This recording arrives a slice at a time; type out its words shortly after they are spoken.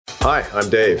Hi, I'm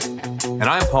Dave. And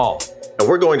I'm Paul. And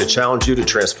we're going to challenge you to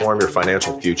transform your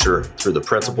financial future through the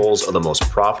principles of the most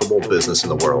profitable business in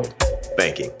the world,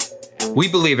 banking. We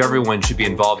believe everyone should be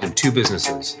involved in two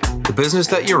businesses, the business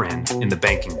that you're in and the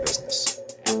banking business.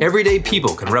 Everyday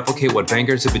people can replicate what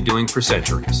bankers have been doing for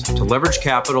centuries to leverage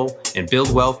capital and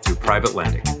build wealth through private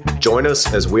lending. Join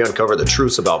us as we uncover the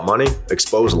truths about money,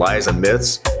 expose lies and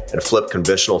myths, and flip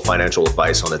conventional financial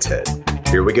advice on its head.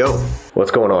 Here we go. What's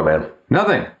going on, man?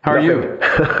 Nothing. How are you?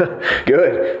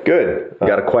 Good. We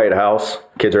got a quiet house.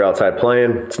 Kids are outside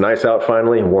playing. It's nice out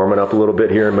finally, warming up a little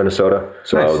bit here in Minnesota.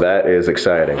 So nice. That is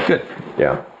exciting. Good.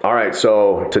 Yeah. All right.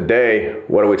 So today,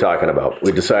 what are we talking about?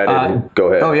 We decided, go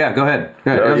ahead. Oh, yeah. Go ahead.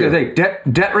 I was going to say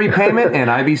debt repayment and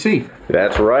IBC.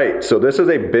 That's right. So this is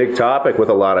a big topic with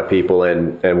a lot of people.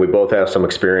 And we both have some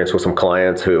experience with some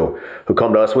clients who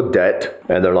come to us with debt.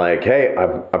 And they're like, hey,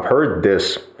 I've heard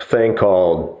this thing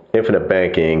called infinite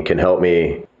banking can help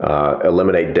me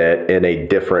eliminate debt in a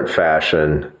different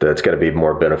fashion that's going to be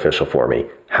more beneficial for me.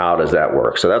 How does that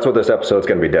work? So that's what this episode is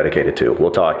going to be dedicated to.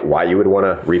 We'll talk why you would want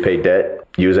to repay debt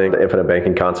using the infinite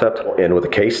banking concept and with a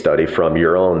case study from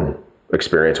your own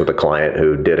experience with a client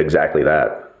who did exactly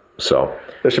that. So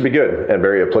this should be good and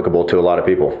very applicable to a lot of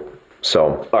people.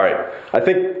 So, all right. I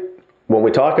think when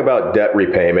we talk about debt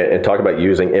repayment and talk about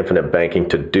using infinite banking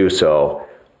to do so,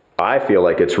 I feel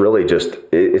like it's really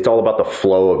it's all about the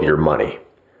flow of your money,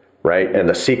 right? And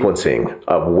the sequencing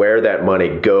of where that money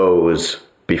goes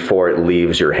before it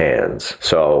leaves your hands.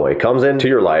 So it comes into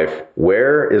your life.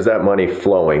 Where is that money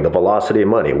flowing? The velocity of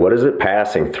money. What is it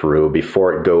passing through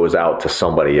before it goes out to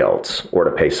somebody else or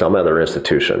to pay some other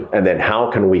institution? And then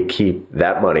how can we keep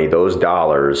that money, those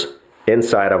dollars,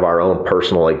 inside of our own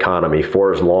personal economy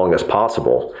for as long as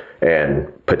possible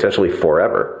and potentially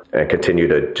forever, and continue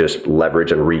to just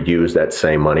leverage and reuse that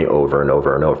same money over and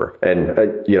over and over. And,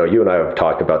 you and I have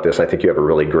talked about this. I think you have a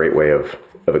really great way of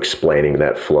explaining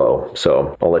that flow.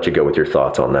 So I'll let you go with your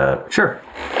thoughts on that. Sure.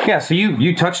 Yeah. So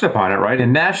you touched upon it, right?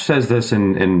 And Nash says this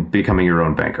in Becoming Your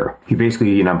Own Banker. He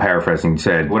basically, I'm paraphrasing,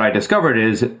 said, what I discovered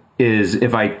is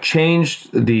if I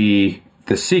changed the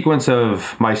sequence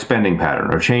of my spending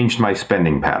pattern or changed my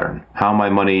spending pattern, how my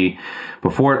money,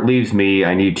 before it leaves me,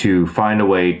 I need to find a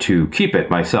way to keep it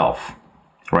myself,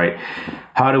 right?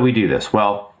 How do we do this?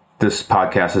 Well, this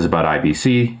podcast is about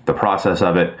IBC, the process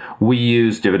of it. We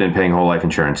use dividend paying whole life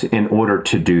insurance in order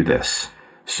to do this.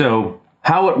 So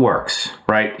how it works,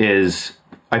 right, is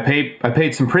I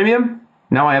paid some premium.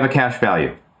 Now I have a cash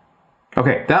value.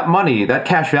 Okay, that money, that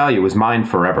cash value is mine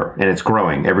forever and it's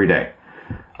growing every day.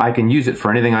 I can use it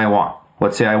for anything I want.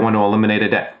 Let's say I want to eliminate a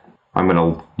debt. I'm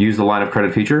going to use the line of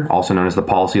credit feature, also known as the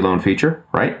policy loan feature,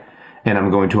 right? And I'm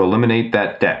going to eliminate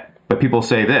that debt. But people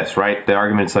say this, right? The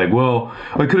argument's like, well,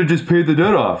 I could have just paid the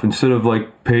debt off instead of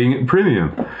like paying it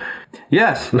premium.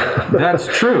 Yes, that's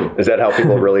true. Is that how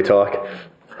people really talk?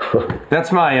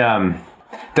 That's my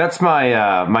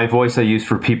voice I use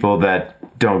for people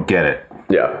that don't get it.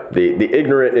 Yeah, the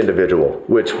ignorant individual,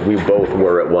 which we both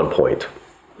were at one point.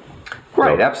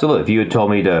 Right, absolutely. If you had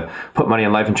told me to put money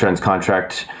in life insurance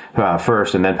contract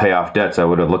first and then pay off debts, I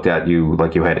would have looked at you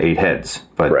like you had 8 heads.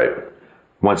 But right.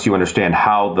 Once you understand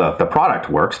how the product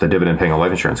works, the dividend paying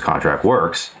life insurance contract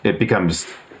works, it becomes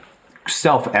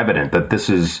self-evident that this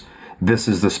is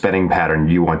the spending pattern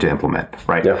you want to implement,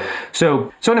 right? Yeah.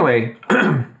 So anyway,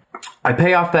 I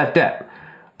pay off that debt.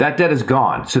 That debt is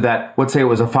gone. So that, let's say it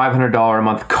was a $500 a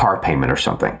month car payment or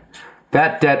something.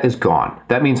 That debt is gone.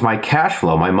 That means my cash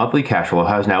flow, my monthly cash flow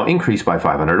has now increased by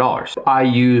 $500. I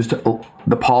used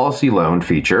the policy loan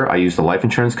feature. I used the life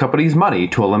insurance company's money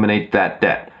to eliminate that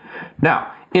debt.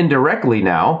 Now, indirectly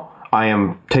now, I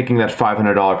am taking that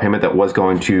 $500 payment that was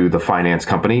going to the finance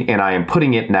company and I am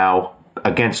putting it now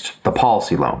against the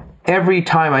policy loan. Every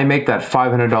time I make that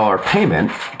 $500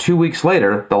 payment, 2 weeks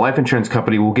later, the life insurance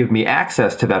company will give me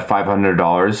access to that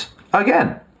 $500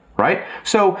 again. Right?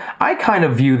 So I kind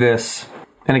of view this,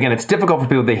 and again, it's difficult for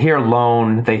people. They hear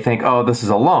loan, they think, oh, this is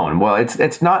a loan. Well,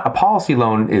 it's not. A policy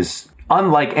loan is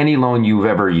unlike any loan you've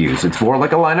ever used. It's more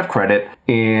like a line of credit,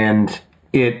 and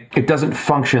it doesn't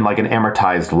function like an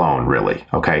amortized loan, really.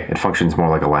 Okay? It functions more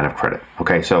like a line of credit.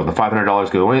 Okay? So the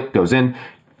 $500 goes in.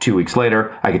 2 weeks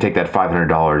later, I can take that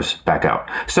 $500 back out.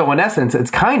 So in essence,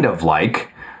 it's kind of like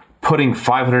putting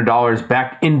 $500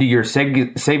 back into your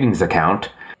savings account.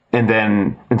 And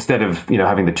then instead of,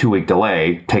 having the 2 week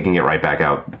delay, taking it right back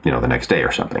out, the next day or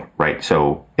something, right?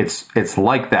 So it's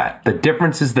like that. The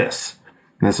difference is this,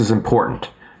 and this is important.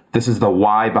 This is the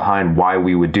why behind why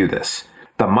we would do this.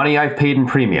 The money I've paid in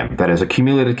premium, that is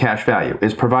accumulated cash value,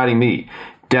 is providing me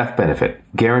death benefit,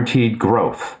 guaranteed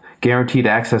growth, guaranteed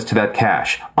access to that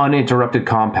cash, uninterrupted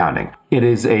compounding. It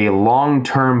is a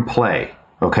long-term play,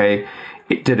 okay?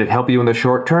 Did it help you in the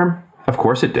short term? Of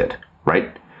course it did,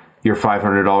 right? You're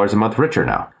 $500 a month richer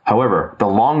now. However, the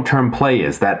long-term play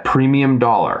is that premium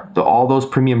dollar, all those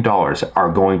premium dollars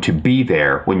are going to be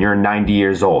there when you're 90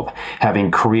 years old,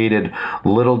 having created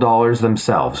little dollars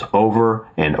themselves over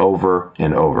and over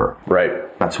and over.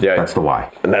 Right. That's the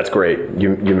why. And that's great.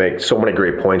 You make so many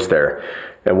great points there.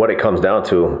 And what it comes down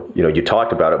to, you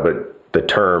talked about it, but the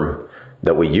term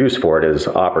that we use for it is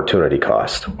opportunity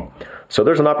cost. So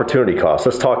there's an opportunity cost.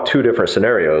 Let's talk two different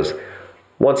scenarios.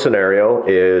 One scenario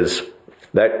is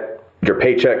that your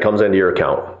paycheck comes into your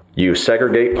account. You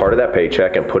segregate part of that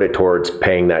paycheck and put it towards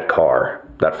paying that car,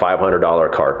 that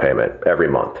 $500 car payment every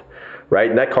month, right?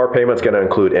 And that car payment's going to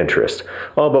include interest.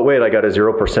 Oh, but wait, I got a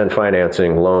 0%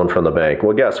 financing loan from the bank.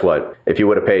 Well, guess what? If you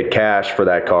would have paid cash for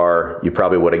that car, you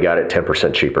probably would have got it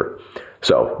 10% cheaper.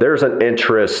 So there's an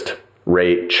interest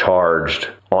rate charged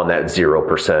on that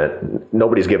 0%.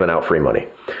 Nobody's giving out free money.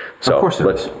 So of course it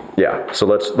is. Yeah. So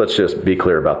let's just be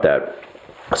clear about that.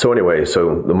 So anyway,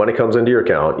 so the money comes into your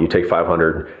account, you take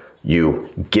 $500, you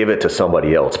give it to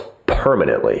somebody else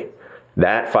permanently.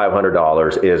 That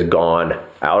 $500 is gone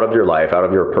out of your life, out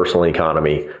of your personal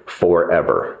economy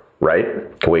forever,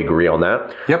 right? Can we agree on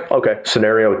that? Yep. Okay.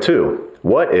 Scenario 2.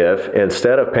 What if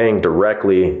instead of paying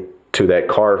directly to that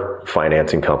car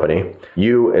financing company,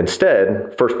 you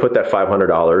instead first put that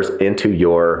 $500 into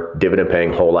your dividend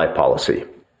paying whole life policy?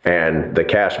 And the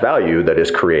cash value that is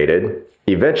created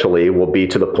eventually will be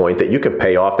to the point that you can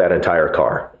pay off that entire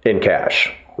car in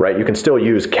cash, right? You can still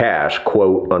use cash,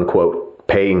 quote unquote,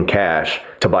 paying cash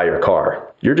to buy your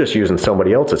car. You're just using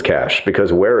somebody else's cash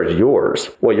because where is yours?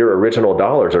 Well, your original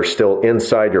dollars are still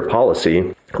inside your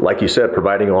policy, like you said,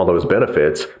 providing all those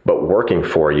benefits, but working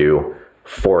for you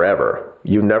forever.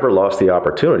 You never lost the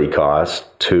opportunity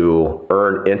cost to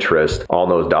earn interest on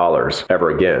those dollars ever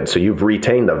again. So you've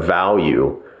retained the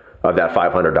value of that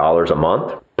 $500 a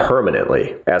month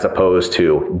permanently, as opposed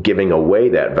to giving away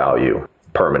that value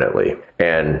permanently.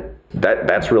 And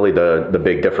that's really the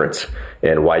big difference,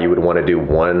 and why you would want to do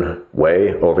one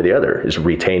way over the other is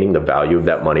retaining the value of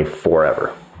that money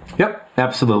forever. Yep,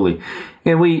 absolutely.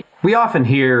 And we often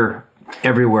hear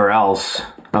everywhere else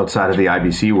outside of the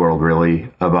IBC world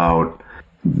really about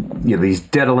these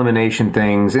debt elimination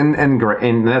things,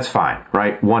 and that's fine,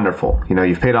 right? Wonderful.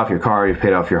 You've paid off your car, you've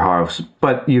paid off your house,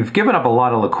 but you've given up a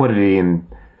lot of liquidity, and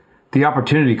the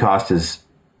opportunity cost is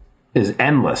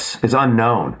endless. It's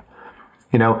unknown.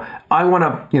 I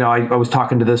want to, I was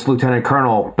talking to this lieutenant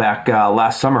colonel back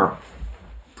last summer,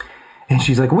 and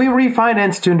she's like, we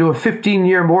refinanced into a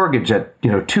 15-year mortgage at,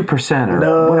 2%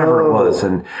 or whatever it was.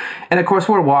 And of course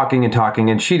we're walking and talking,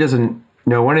 and she doesn't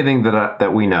know anything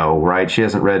that we know, right? She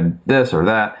hasn't read this or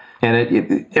that.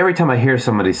 And every time I hear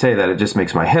somebody say that, it just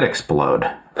makes my head explode,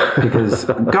 because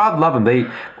God love them.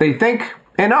 They think,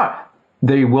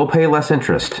 they will pay less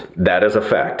interest. That is a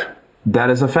fact.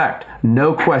 That is a fact.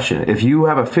 No question. If you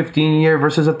have a 15-year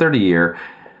versus a 30-year,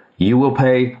 you will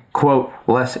pay, quote,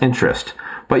 less interest.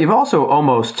 But you've also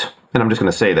almost, and I'm just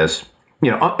going to say this,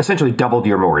 essentially doubled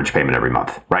your mortgage payment every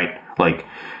month, right? Like,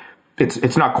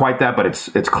 it's not quite that, but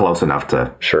it's close enough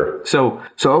to. Sure. So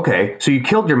okay. So you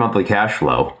killed your monthly cash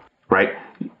flow, right?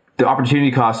 The opportunity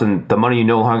cost and the money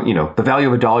the value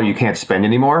of a dollar you can't spend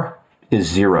anymore is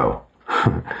zero.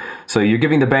 So you're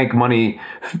giving the bank money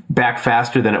back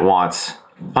faster than it wants,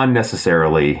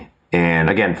 unnecessarily. And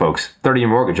again, folks, 30-year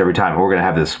mortgage every time. We're gonna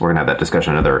have that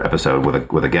discussion in another episode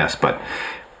with a guest, but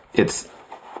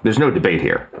there's no debate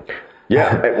here.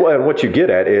 Yeah, and what you get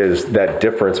at is that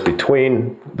difference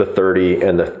between the 30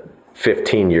 and the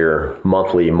 15-year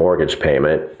monthly mortgage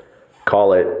payment.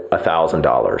 Call it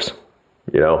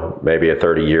 $1,000. Maybe a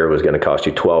 30-year was going to cost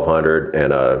you $1,200,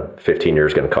 and a 15-year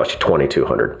is going to cost you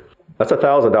 $2,200. That's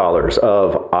 $1,000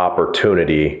 of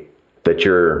opportunity that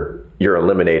you're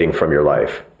eliminating from your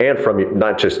life, and from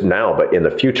not just now, but in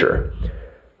the future,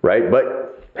 right?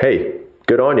 But hey,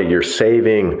 good on you. You're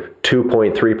saving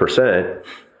 2.3%,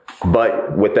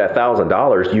 but with that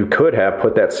 $1,000, you could have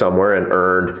put that somewhere and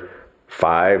earned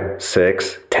 5,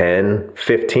 6, 10,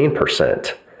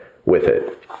 15% with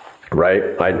it,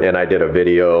 right? I did a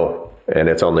video, and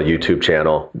it's on the YouTube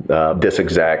channel, this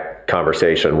exact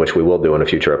conversation, which we will do in a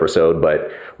future episode. But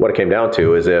what it came down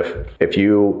to is if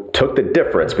you took the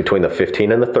difference between the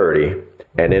 15 and the 30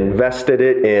 and invested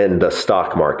it in the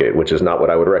stock market, which is not what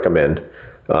I would recommend,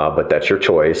 but that's your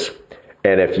choice.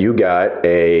 And if you got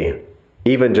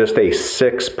even just a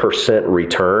 6%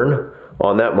 return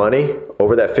on that money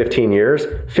over that 15 years,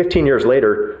 15 years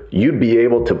later, you'd be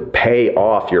able to pay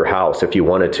off your house if you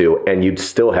wanted to, and you'd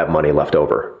still have money left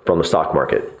over from the stock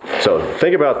market. So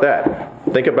think about that.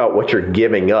 Think about what you're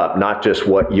giving up, not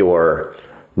what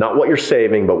you're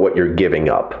saving, but what you're giving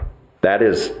up.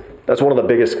 That's one of the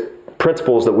biggest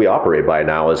principles that we operate by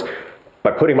now is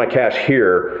by putting my cash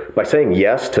here, by saying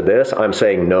yes to this, I'm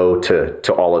saying no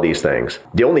to all of these things.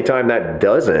 The only time that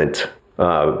doesn't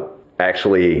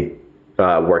actually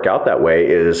work out that way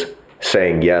is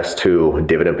saying yes to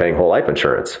dividend paying whole life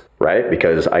insurance, right?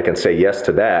 Because I can say yes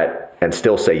to that and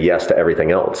still say yes to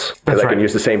everything else because I can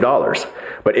use the same dollars.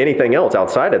 But anything else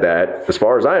outside of that, as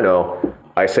far as I know,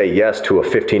 I say yes to a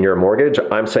 15-year mortgage.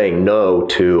 I'm saying no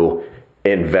to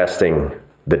investing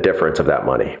the difference of that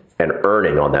money and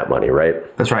earning on that money,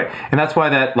 right? That's right. And that's why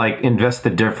that invest the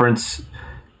difference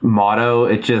motto,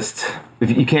 if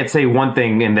you can't say one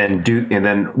thing and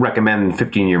then recommend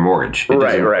 15-year mortgage.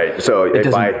 Right. So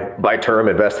by term,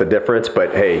 invest the difference.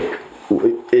 But hey,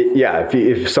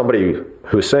 if somebody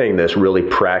who's saying this really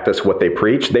practice what they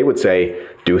preach, they would say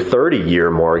do 30-year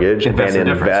mortgage and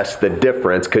invest the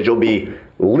difference because you'll be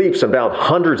leaps and bounds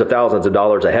hundreds of thousands of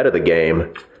dollars ahead of the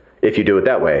game if you do it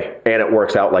that way. And it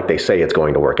works out like they say it's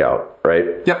going to work out, right?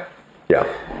 Yep.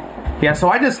 Yeah, so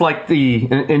I just like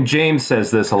and James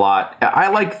says this a lot, I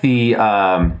like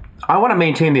I want to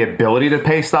maintain the ability to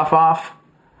pay stuff off,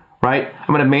 right?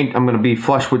 I'm going to be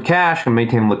flush with cash, I'm going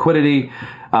to maintain liquidity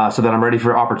so that I'm ready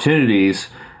for opportunities.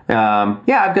 I've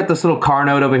got this little car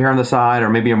note over here on the side or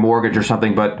maybe a mortgage or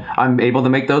something, but I'm able to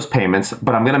make those payments,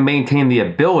 but I'm going to maintain the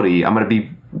ability, I'm going to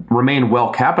remain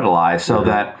well capitalized so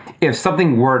that if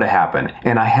something were to happen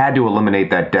and I had to eliminate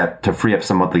that debt to free up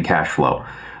some monthly cash flow,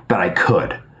 that I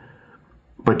could.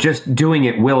 But just doing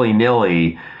it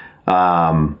willy-nilly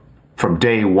from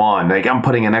day one, like I'm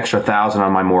putting an extra $1,000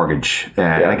 on my mortgage.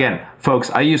 And again,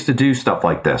 folks, I used to do stuff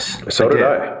like this. So did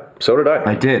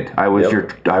I. I did. I was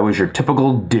your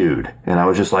typical dude, and I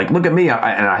was just like, look at me. And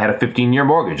I had a 15-year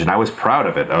mortgage, and I was proud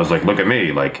of it. I was like, look at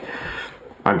me, like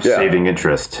I'm saving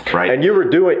interest, right? And you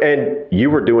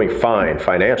were doing fine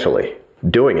financially,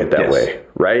 doing it that way,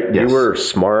 right? Yes. You were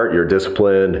smart. You're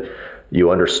disciplined. You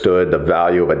understood the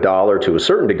value of a dollar to a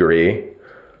certain degree.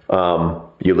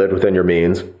 You lived within your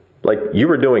means. Like you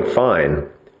were doing fine,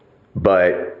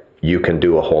 but you can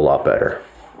do a whole lot better.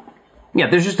 Yeah,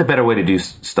 there's just a better way to do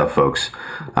stuff, folks.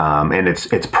 And it's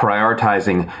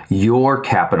prioritizing your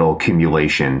capital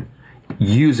accumulation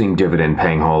using dividend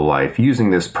paying whole life, using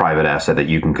this private asset that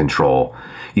you can control.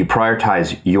 You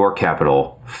prioritize your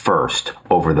capital first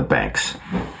over the banks.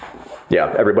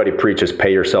 Yeah, everybody preaches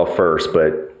pay yourself first,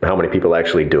 but how many people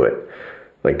actually do it?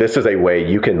 Like this is a way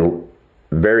you can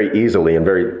very easily and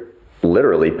very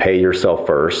literally pay yourself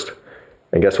first.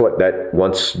 And guess what? That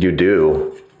once you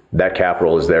do, that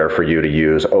capital is there for you to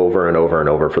use over and over and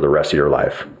over for the rest of your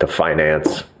life to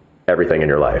finance everything in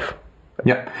your life.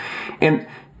 Yep. And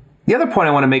the other point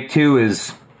I want to make too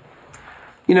is,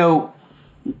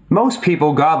 most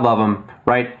people, God love them,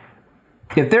 right?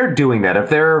 If they're doing that, if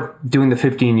they're doing the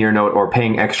 15-year note or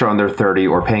paying extra on their 30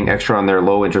 or paying extra on their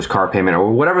low interest car payment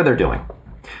or whatever they're doing,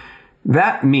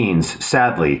 that means,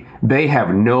 sadly, they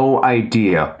have no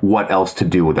idea what else to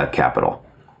do with that capital.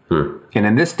 And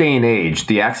in this day and age,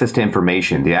 the access to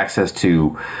information, the access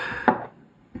to,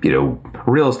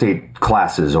 real estate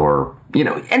classes or,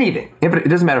 anything, it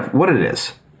doesn't matter what it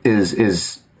is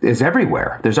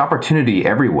everywhere. There's opportunity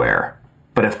everywhere.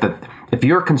 But if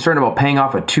you're concerned about paying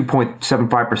off a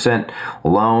 2.75%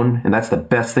 loan, and that's the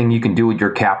best thing you can do with your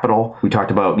capital, we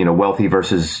talked about, wealthy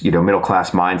versus, middle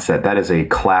class mindset. That is a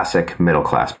classic middle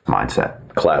class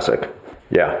mindset. Classic.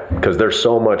 Yeah, because there's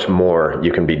so much more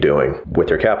you can be doing with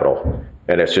your capital.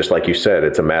 And it's just like you said,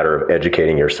 it's a matter of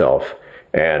educating yourself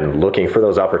and looking for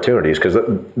those opportunities because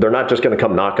they're not just going to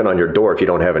come knocking on your door if you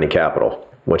don't have any capital.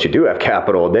 Once you do have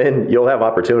capital, then you'll have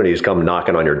opportunities come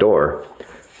knocking on your door,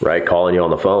 right? Calling you on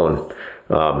the phone,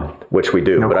 which we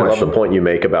do. No but question. I love the point you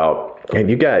make about, and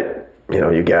you got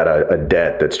a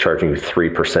debt that's charging you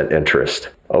 3% interest.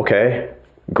 Okay,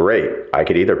 great. I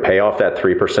could either pay off that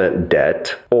 3%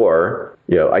 debt or,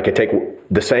 I could take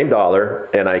the same dollar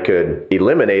and I could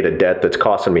eliminate a debt that's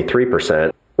costing me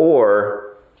 3%,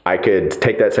 or I could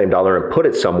take that same dollar and put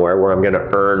it somewhere where I'm going to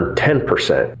earn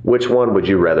 10%. Which one would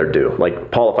you rather do?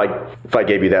 Like, Paul, if I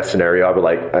gave you that scenario,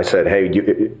 I said,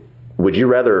 hey, would you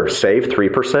rather save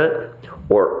 3%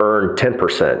 or earn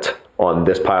 10% on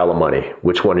this pile of money?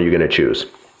 Which one are you going to choose?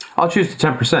 I'll choose the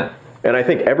 10%. And I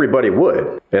think everybody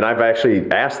would. And I've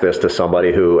actually asked this to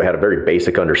somebody who had a very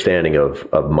basic understanding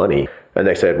of money. And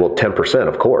they said, well, 10%,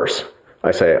 of course.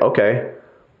 I say, okay,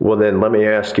 Well, then let me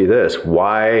ask you this.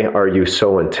 Why are you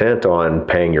so intent on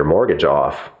paying your mortgage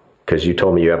off? Because you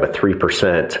told me you have a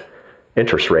 3%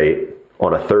 interest rate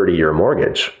on a 30-year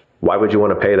mortgage. Why would you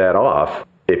want to pay that off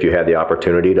if you had the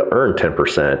opportunity to earn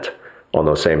 10% on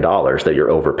those same dollars that you're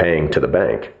overpaying to the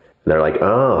bank? And they're like,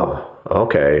 oh,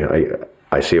 okay,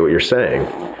 I see what you're saying.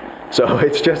 So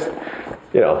it's just,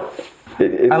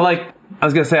 I like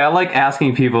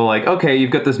asking people like, okay,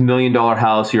 you've got this $1 million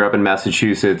house, you're up in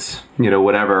Massachusetts,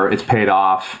 whatever, it's paid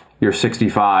off, you're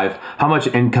 65. How much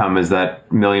income is that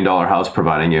 $1 million house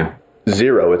providing you?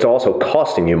 Zero. It's also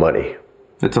costing you money.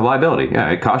 It's a liability. Yeah,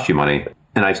 it costs you money.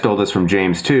 And I stole this from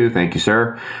James too. Thank you,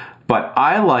 sir. But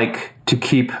I like to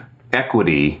keep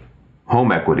equity,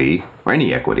 home equity, or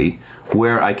any equity,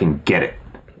 where I can get it.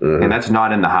 Mm-hmm. And that's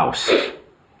not in the house.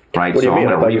 Right? What do you mean?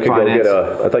 I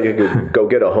thought you could go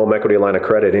get a home equity line of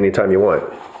credit anytime you want.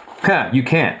 Yeah, you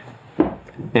can't.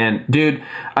 And dude,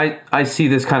 I see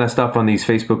this kind of stuff on these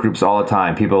Facebook groups all the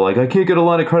time. People are like, I can't get a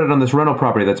line of credit on this rental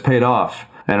property that's paid off.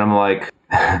 And I'm like,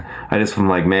 I'm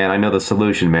like, man, I know the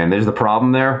solution, man. There's the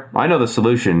problem there. I know the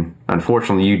solution.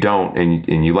 Unfortunately, you don't,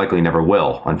 and you likely never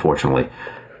will, unfortunately.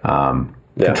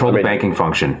 Control the banking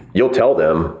function. You'll tell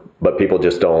them, but people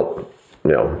just don't,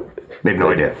 They have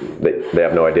no idea. They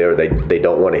have no idea, or they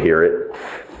don't want to hear it.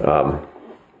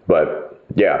 But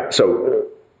yeah, so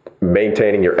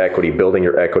maintaining your equity, building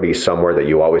your equity somewhere that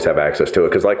you always have access to it.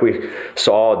 Because like we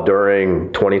saw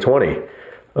during 2020,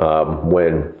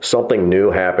 when something new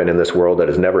happened in this world that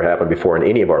has never happened before in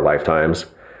any of our lifetimes,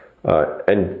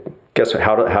 and guess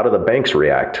how do the banks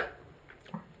react?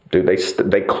 Dude,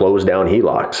 they closed down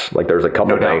HELOCs. Like there's a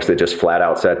couple of banks that just flat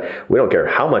out said, we don't care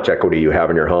how much equity you have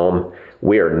in your home,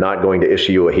 we are not going to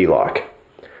issue you a HELOC.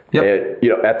 Yep.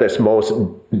 And, at this most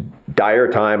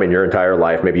dire time in your entire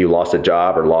life, maybe you lost a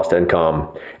job or lost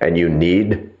income, and you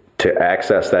need to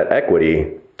access that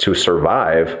equity to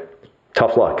survive.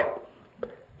 Tough luck.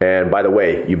 And by the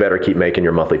way, you better keep making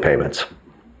your monthly payments.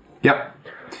 Yep.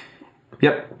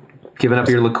 Giving up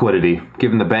your liquidity,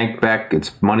 giving the bank back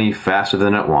its money faster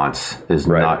than it wants is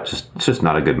it's just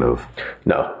not a good move.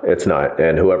 No, it's not.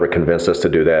 And whoever convinced us to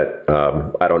do that,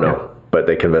 I don't know, but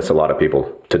they convinced a lot of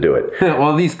people to do it.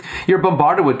 Well, you're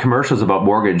bombarded with commercials about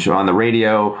mortgage on the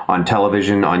radio, on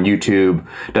television, on YouTube.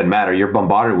 Doesn't matter. You're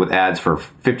bombarded with ads for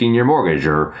 15-year mortgage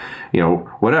or,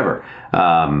 whatever.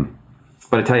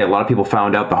 But I tell you, a lot of people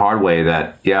found out the hard way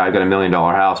that, I've got $1 million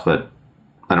house, but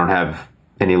I don't have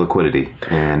any liquidity.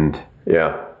 And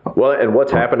yeah. Well, and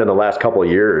what's happened in the last couple of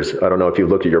years, I don't know if you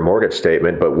looked at your mortgage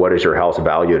statement, but what is your house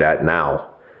valued at now?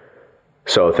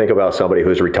 So think about somebody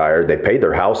who's retired. They paid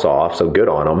their house off, so good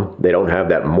on them. They don't have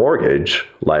that mortgage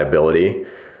liability.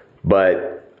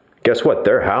 But guess what?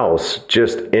 Their house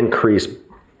just increased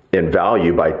in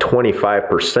value by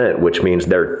 25%, which means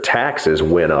their taxes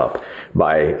went up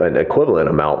by an equivalent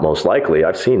amount, most likely.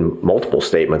 I've seen multiple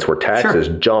statements where taxes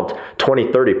jumped 20,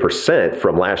 30%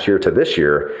 from last year to this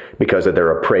year because of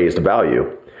their appraised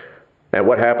value. And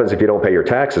what happens if you don't pay your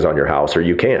taxes on your house, or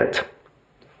you can't?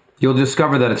 You'll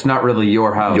discover that it's not really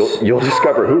your house. You'll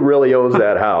discover who really owns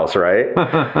that house, right?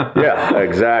 Yeah,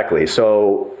 exactly.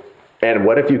 So, and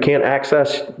what if you can't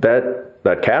access that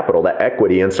capital, that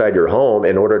equity inside your home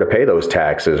in order to pay those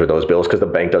taxes or those bills, because the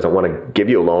bank doesn't want to give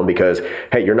you a loan because,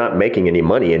 hey, you're not making any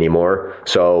money anymore,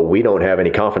 so we don't have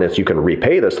any confidence you can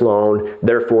repay this loan,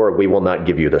 therefore we will not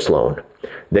give you this loan.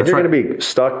 Then you're going to be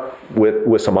stuck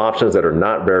with some options that are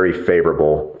not very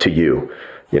favorable to you,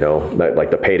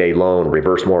 like the payday loan,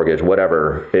 reverse mortgage,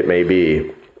 whatever it may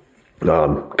be,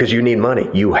 because you need money.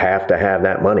 You have to have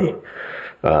that money.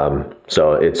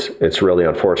 So it's really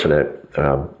unfortunate,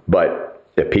 but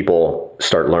if people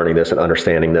start learning this and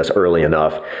understanding this early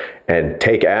enough and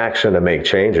take action to make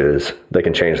changes, they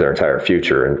can change their entire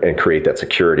future and create that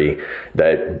security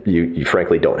that you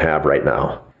frankly don't have right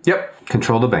now. Yep.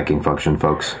 Control the banking function,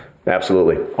 folks.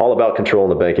 Absolutely. All about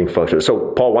controlling the banking function.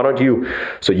 So Paul,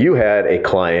 so you had a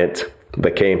client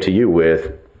that came to you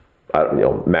with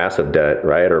massive debt,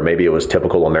 right? Or maybe it was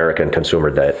typical American consumer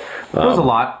debt. It was a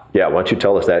lot. Yeah. Why don't you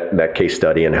tell us that case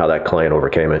study and how that client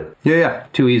overcame it? Yeah.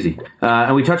 Too easy.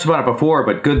 And we touched about it before,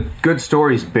 but good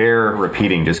stories bear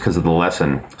repeating just because of the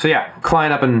lesson. So yeah,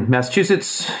 client up in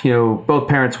Massachusetts, both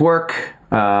parents work,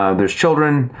 there's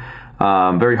children,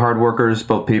 very hard workers,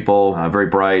 both people, very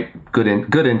bright, good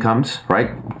incomes,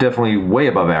 right? Definitely way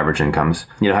above average incomes.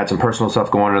 Had some personal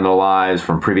stuff going on in their lives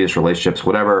from previous relationships,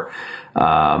 whatever.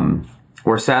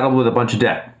 Were saddled with a bunch of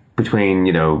debt between,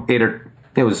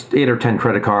 it was 8 or 10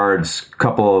 credit cards,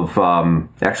 couple of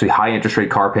actually high interest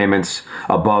rate car payments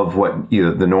above what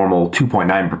the normal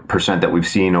 2.9% that we've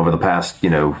seen over the past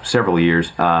several years,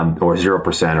 or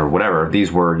 0% or whatever.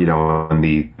 These were in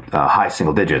the high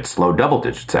single digits, low double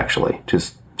digits actually,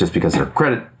 just because their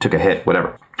credit took a hit,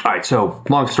 whatever. All right, so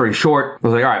long story short, I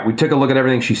was like, all right, we took a look at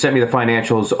everything. She sent me the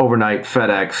financials overnight,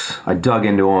 FedEx. I dug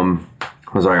into them. I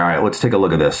was like, all right, let's take a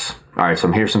look at this. All right,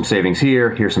 so here's some savings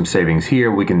here. Here's some savings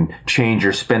here. We can change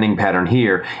your spending pattern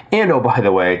here. And oh, by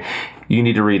the way, you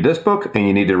need to read this book and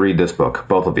you need to read this book,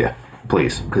 both of you,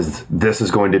 please, because this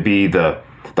is going to be the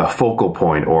focal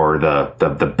point or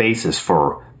the basis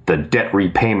for the debt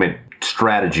repayment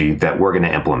strategy that we're going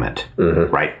to implement,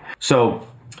 right? So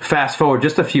fast forward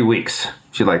just a few weeks.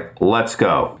 She's like, let's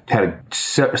go. Had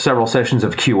several sessions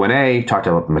of Q&A, talked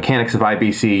about the mechanics of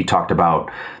IBC, talked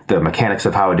about the mechanics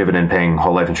of how a dividend-paying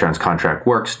whole life insurance contract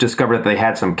works, discovered that they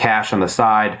had some cash on the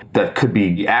side that could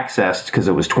be accessed because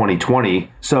it was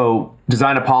 2020. So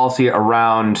design a policy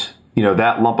around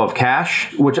that lump of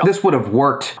cash, which this would have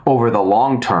worked over the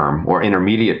long term or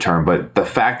intermediate term, but the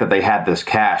fact that they had this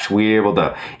cash, we were able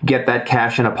to get that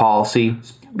cash in a policy,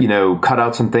 cut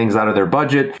out some things out of their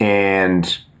budget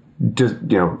and just,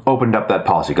 opened up that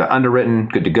policy, got underwritten,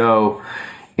 good to go.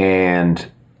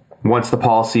 And once the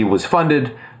policy was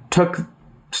funded,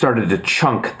 started to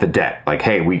chunk the debt. Like,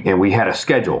 hey, we had a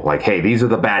schedule. Like, hey, these are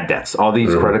the bad debts. All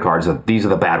these credit cards, these are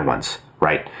the bad ones,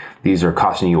 right? These are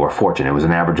costing you a fortune. It was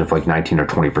an average of like 19 or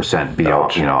 20%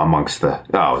 beyond, amongst it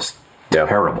was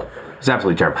terrible. It's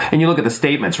absolutely terrible. And you look at the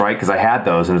statements, right? Because I had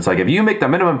those, and it's like, if you make the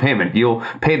minimum payment, you'll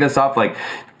pay this off like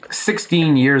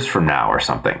 16 years from now or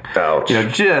something. Ouch.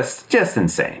 Just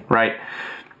insane, right?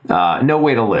 No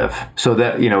way to live. So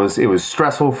that, it was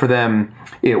stressful for them.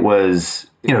 It was,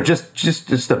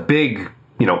 just a big,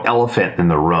 elephant in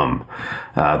the room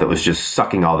that was just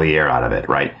sucking all the air out of it,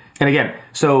 right? And again,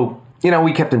 so,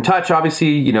 we kept in touch.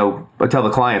 Obviously, I tell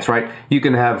the clients, right, you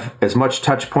can have as much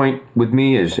touch point with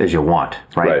me as you want,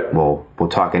 right? We'll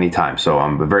talk anytime. So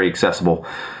I'm very accessible.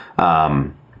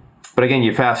 But again,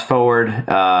 you fast forward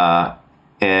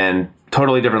and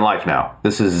totally different life now.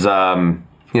 This is,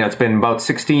 it's been about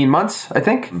 16 months, I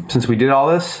think, since we did all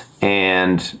this.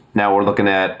 And now we're looking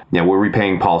at, we're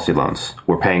repaying policy loans.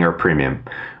 We're paying our premium.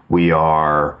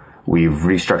 We've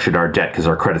restructured our debt because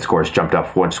our credit scores jumped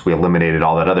up once we eliminated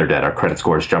all that other debt. Our credit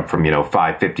scores jumped from,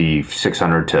 550,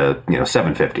 600 to,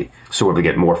 750. So we're able to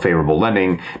get more favorable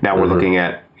lending. Now we're looking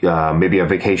at maybe a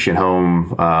vacation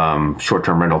home,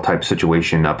 short-term rental type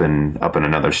situation up in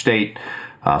another state.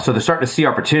 So they're starting to see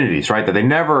opportunities, right, that they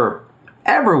never,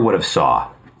 ever would have saw,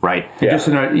 right? Yeah. Just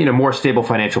in a more stable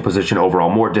financial position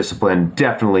overall, more discipline,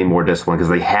 definitely more discipline because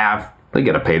they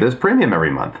got to pay this premium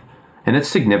every month. And it's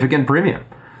significant premium,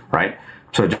 right?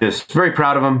 So just very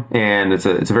proud of them, and it's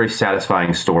a very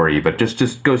satisfying story. But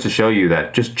just goes to show you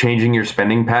that just changing your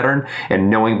spending pattern and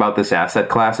knowing about this asset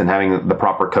class and having the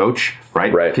proper coach,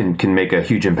 right. Can make a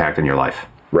huge impact in your life.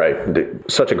 Right.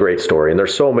 Such a great story. And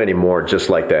there's so many more just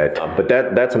like that. But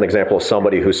that's an example of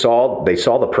somebody who saw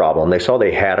the problem. They saw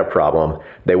they had a problem.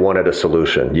 They wanted a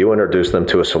solution. You introduced them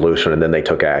to a solution, and then they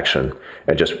took action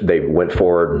and they went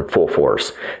forward in full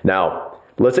force. Now,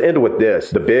 let's end with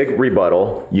this. The big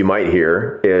rebuttal you might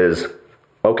hear is,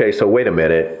 okay, so wait a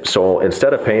minute. So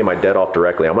instead of paying my debt off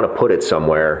directly, I'm going to put it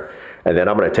somewhere, and then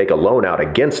I'm going to take a loan out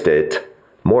against it,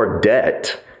 more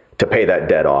debt to pay that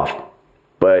debt off.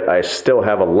 But I still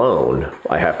have a loan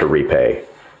I have to repay.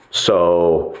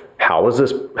 So how is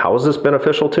this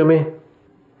beneficial to me?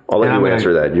 I'll let you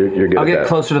answer that. You're good at that. I'll get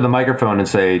closer to the microphone and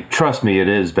say, trust me, it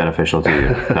is beneficial to you.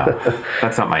 No,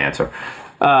 that's not my answer.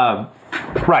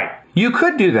 Right. You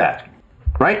could do that,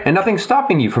 right? And nothing's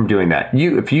stopping you from doing that.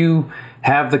 If you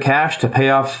have the cash to pay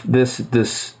off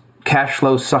this cash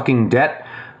flow sucking debt,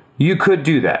 you could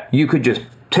do that. You could just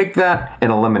take that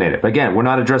and eliminate it. Again, we're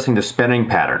not addressing the spending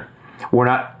pattern. We're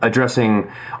not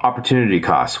addressing opportunity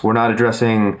costs. We're not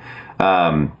addressing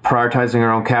prioritizing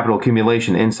our own capital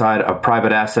accumulation inside a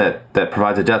private asset that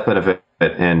provides a death benefit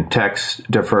and tax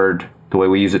deferred, the way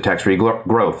we use it, tax-free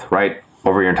growth, right,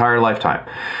 over your entire lifetime.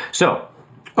 So,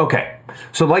 okay.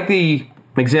 So like the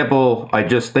example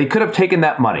they could have taken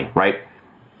that money, right,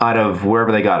 out of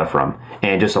wherever they got it from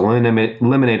and just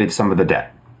eliminated some of the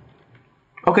debt.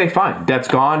 Okay, fine. Debt's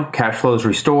gone. Cash flow is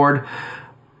restored.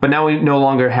 But now we no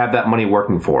longer have that money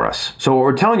working for us. So what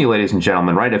we're telling you, ladies and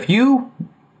gentlemen, right, if you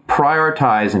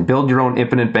prioritize and build your own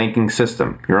infinite banking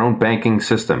system, your own banking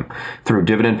system through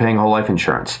dividend-paying whole life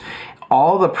insurance,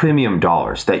 all the premium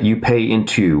dollars that you pay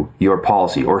into your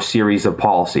policy or series of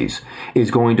policies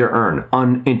is going to earn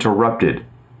uninterrupted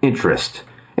interest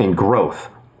and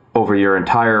growth over your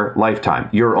entire lifetime.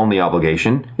 Your only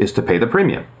obligation is to pay the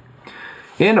premium.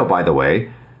 And oh, by the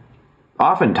way,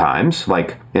 oftentimes,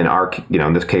 like in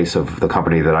in this case of the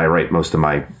company that I write most of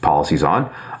my policies on,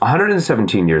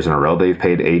 117 years in a row, they've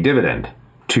paid a dividend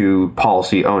to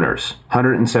policy owners.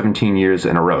 117 years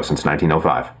in a row since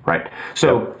 1905, right?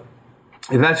 So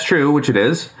if that's true, which it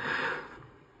is,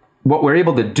 what we're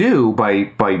able to do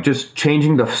by just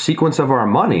changing the sequence of our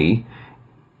money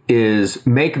is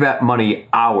make that money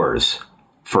ours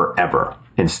forever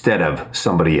instead of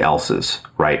somebody else's,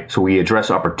 right? So we address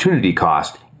opportunity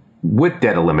cost with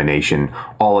debt elimination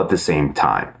all at the same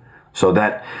time. So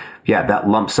that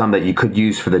lump sum that you could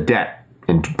use for the debt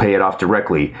and pay it off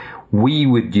directly, we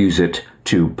would use it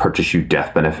to purchase you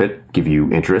death benefit, give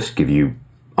you interest, give you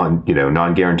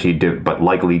non-guaranteed but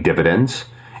likely dividends,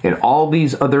 and all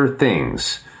these other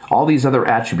things, all these other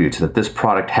attributes that this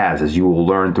product has, as you will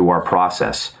learn through our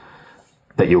process,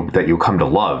 that you'll come to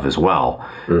love as well.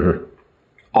 Mm-hmm.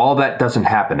 All that doesn't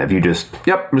happen if you I'm just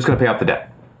going to pay off the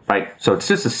debt, right? So it's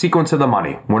just a sequence of the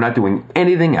money. We're not doing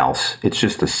anything else. It's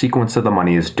just the sequence of the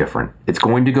money is different. It's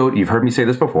going to go, you've heard me say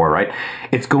this before, right?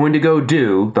 It's going to go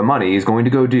do, the money is going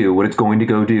to go do what it's going to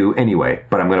go do anyway,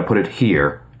 but I'm going to put it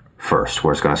here first,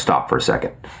 where it's going to stop for a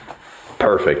second.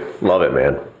 Perfect. Love it,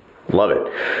 man. Love it.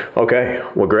 Okay.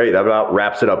 Well, great. That about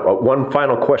wraps it up. One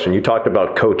final question. You talked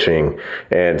about coaching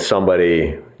and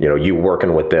somebody, you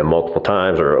working with them multiple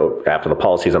times or after the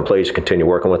policy's in place, you continue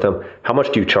working with them. How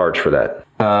much do you charge for that?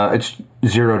 It's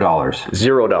 $0.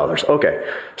 $0. Okay.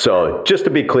 So just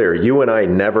to be clear, you and I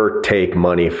never take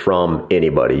money from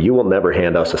anybody. You will never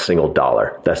hand us a single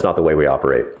dollar. That's not the way we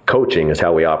operate. Coaching is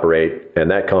how we operate.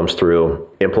 And that comes through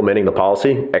implementing the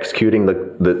policy, executing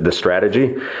the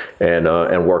strategy,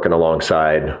 and working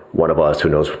alongside one of us who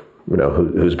knows,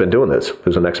 who's been doing this,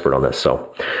 who's an expert on this.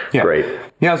 So great.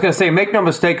 Yeah, I was going to say, make no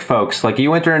mistake, folks, like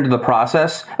you enter into the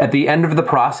process, at the end of the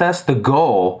process, the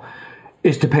goal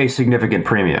is to pay significant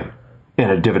premium in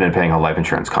a dividend-paying whole life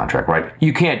insurance contract, right?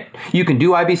 You can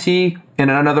do IBC in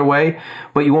another way,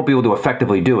 but you won't be able to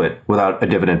effectively do it without a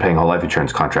dividend-paying whole life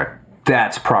insurance contract.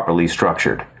 That's properly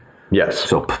structured. Yes.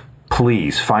 So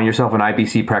please find yourself an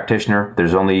IBC practitioner.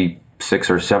 There's only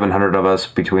 600 or 700 of us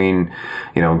between,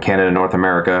 Canada, North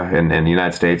America, and the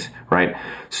United States, right?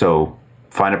 So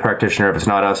find a practitioner. If it's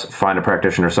not us, find a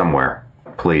practitioner somewhere,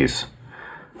 please.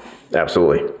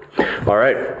 Absolutely. All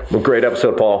right. Well, great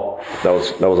episode, Paul. That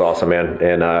was awesome, man.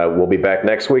 And we'll be back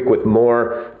next week with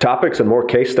more topics and more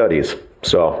case studies.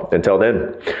 So until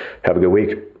then, have a good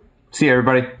week. See you,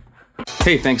 everybody.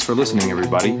 Hey, thanks for listening,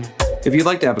 everybody. If you'd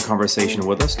like to have a conversation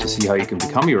with us to see how you can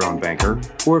become your own banker,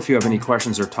 or if you have any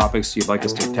questions or topics you'd like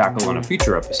us to tackle on a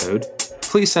future episode,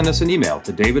 please send us an email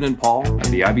to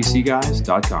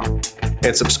davidandpaul@theibcguys.com.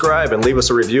 And subscribe and leave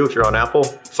us a review if you're on Apple.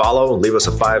 Follow and leave us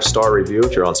a 5-star review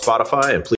if you're on Spotify. And please